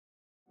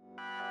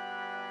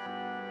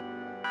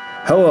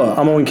Hello,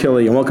 I'm Owen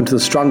and welcome to the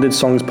Stranded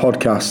Songs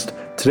podcast.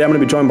 Today I'm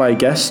going to be joined by a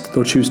guest.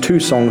 They'll choose 2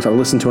 songs I've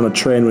listened to on a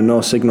train with no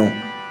signal.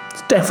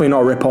 It's definitely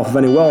not a rip-off of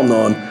any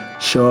well-known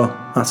show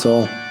at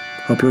all.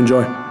 Hope you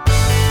enjoy.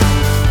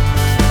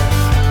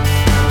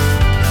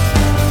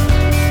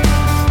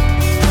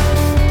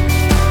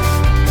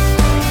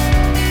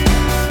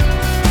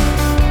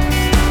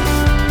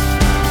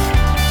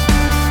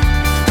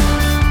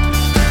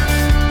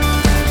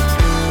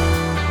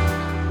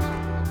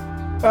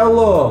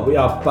 Hello, we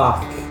are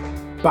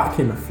back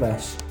in the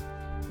flesh,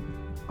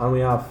 and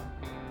we have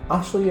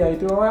Ashley. Yeah, you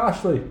doing alright,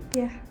 Ashley?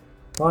 Yeah.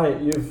 Right,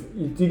 you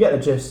get the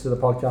gist of the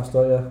podcast,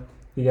 don't you?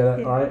 You get it,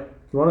 yeah. Right?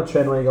 You want to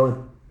train? Where are you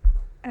going?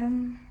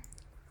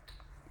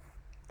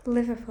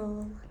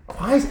 Liverpool.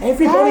 Why is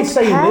everybody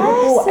saying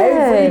Liverpool?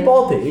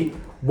 Everybody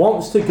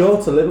wants to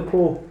go to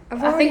Liverpool.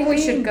 I think we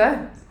should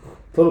go.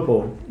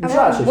 Liverpool.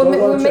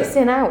 We're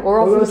missing out. We're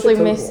obviously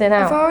missing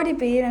out. I've already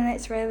been and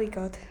it's really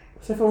good.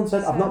 So everyone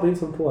said I've not been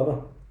to Liverpool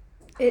ever.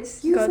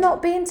 You've good.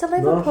 not been to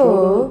Liverpool? No,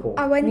 sure, Liverpool.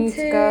 I went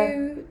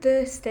to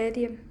the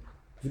stadium.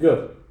 It's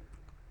good.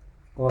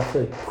 Well, let's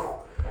see.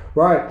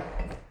 Right.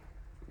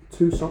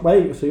 2 songs.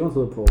 Wait, so you went to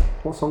Liverpool.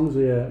 What songs are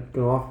you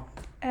going to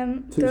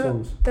have? 2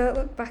 songs. Don't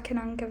Look Back in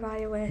Anger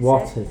by Oasis.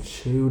 What a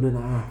tune and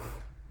a half.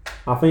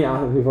 I think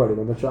we've already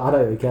done the show. I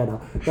don't even care now.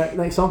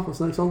 Next song? What's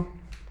the next song?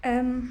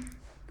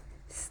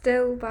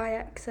 Still by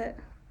Exit.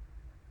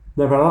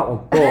 Never had that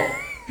one. But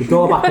the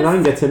Don't Look Back in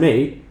Anger, to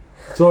me,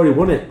 it's already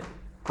won it.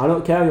 I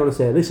don't care what you want to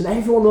say. Listen,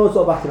 everyone knows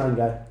Don't Look Back in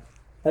Anger.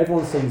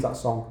 Everyone sings that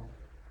song.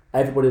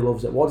 Everybody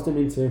loves it. What does it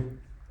mean to you?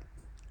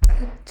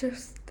 I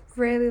just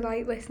really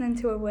like listening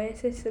to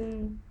Oasis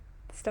and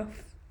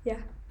stuff.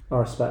 Yeah. I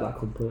respect that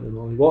completely,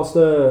 Molly. What's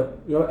any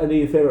of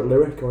your favourite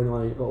lyric or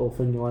any little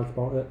thing you like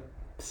about it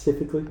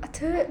specifically? I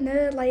don't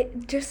know,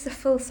 like just the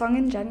full song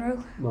in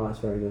general. No, it's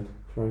very good.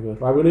 It's very good.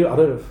 Right,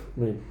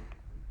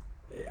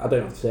 I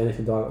don't have to say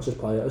anything, do I? Let's just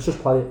play it.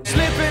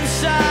 Slip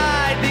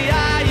inside the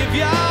eye of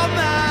your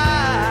mind.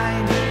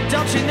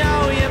 Don't you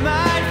know you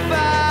might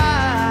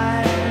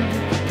find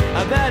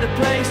a better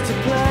place to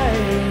play?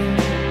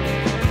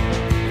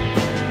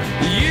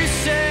 You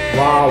say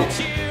wow. I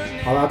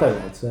don't know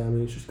what to say. I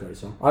mean, it's just a great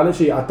song. I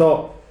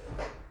thought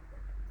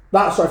if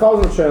I was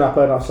on the train, I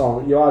heard that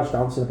song. You are just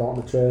dancing about on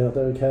the train. I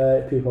don't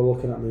care if people are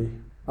looking at me.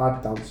 I'd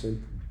be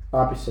dancing.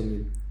 I'd be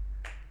singing.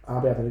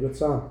 I'd be having a good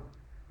time.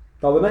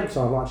 Now the next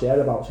song I've not actually heard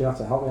about, so you have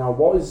to help me out.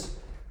 What is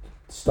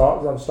does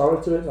it have a story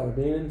to it? Does it have a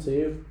meaning to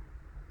you?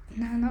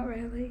 No, not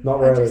really. Not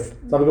really. Does it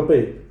have a good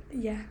beat?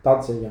 Yeah.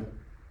 Dancing again.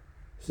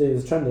 See,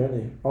 there's a trend here,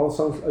 isn't he? All the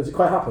songs. Is it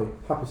quite happy?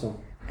 Happy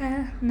song?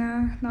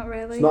 No, not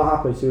really. It's not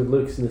happy, so with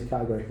Lucas in this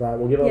category. Right,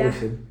 we'll give it a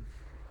listen.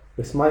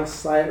 This might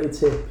slightly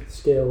tip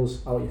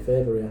scales out your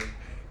favour here.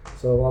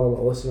 So we'll have a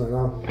little listen right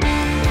now. The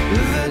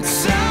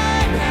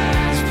time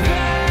has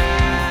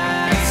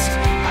passed.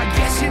 I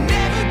guess you're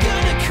never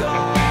gonna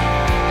call.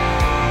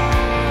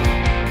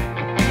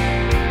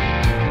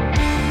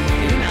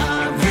 And I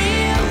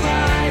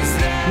realize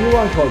that You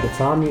like all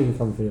guitar music,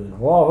 I'm feeling. A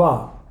lot of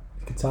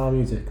that guitar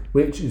music,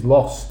 which is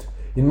lost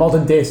in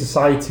modern day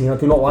society, and I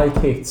do not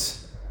like it.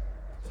 So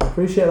I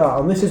appreciate that.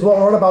 And this is what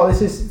we're on about.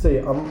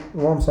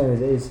 What I'm saying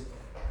is it is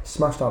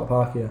smashed out the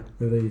park here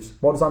with these.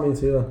 What does that mean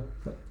to you then,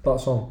 that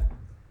song?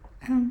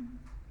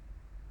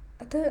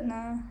 I don't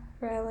know,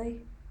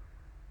 really.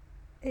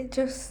 It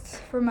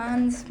just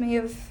reminds me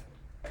of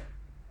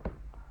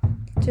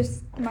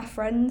just my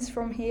friends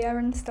from here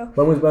and stuff.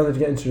 When did you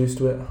get introduced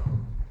to it?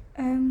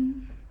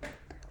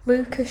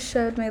 Lucas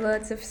showed me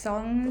loads of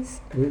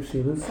songs. This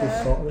is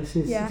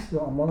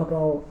what I'm on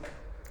about.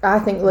 I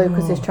think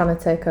Lucas is trying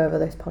to take over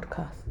this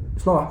podcast.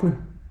 It's not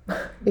happening.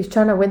 He's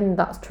trying to win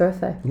that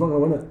trophy. He's not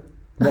going to win it.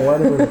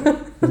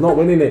 He's not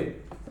winning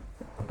it.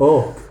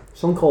 Oak. A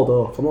song called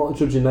Oak. I'm not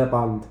judging their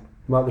band.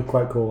 It might be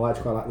quite cool. I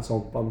actually quite like the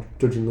song, but I'm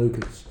judging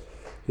Lucas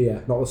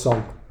here, not the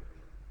song.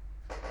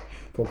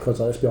 But because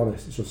let's be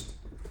honest, it's just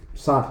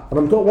sad. And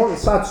I don't want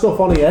sad stuff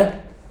on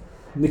here.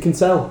 And you can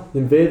tell, they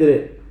invaded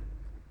it.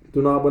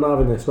 We're not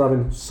having this. We're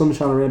having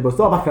sunshine and rainbows.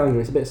 Don't back angry.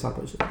 It's a bit sad,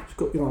 but it's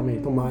good. You know what I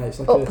mean? Don't mind. It's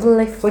like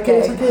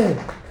uplifting.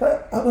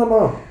 I don't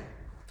know.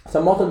 It's a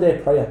modern day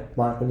prayer, in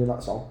my opinion.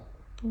 That song.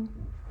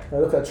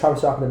 Look at the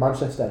Travis happening in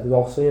Manchester. They're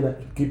all seeing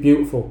it. It's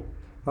beautiful.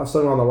 That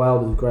song around the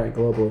world is great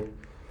globally.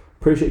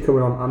 Appreciate you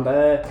coming on,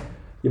 and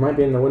you might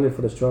be in the winning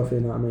for this trophy.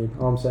 You know what I mean?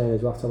 All I'm saying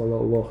is we'll have to have a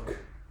little look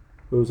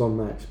who's on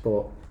next.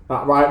 But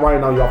right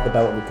now you have the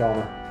belt in the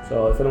corner.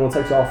 So if anyone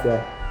takes it off you,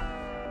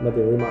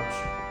 maybe a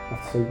rematch.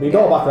 Have to see. You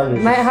got back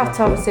then. Might have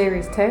to have a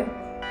series 2.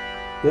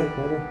 Yeah,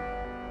 maybe.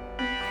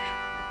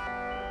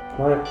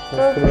 Right, thanks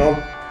for coming on.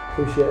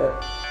 Appreciate it.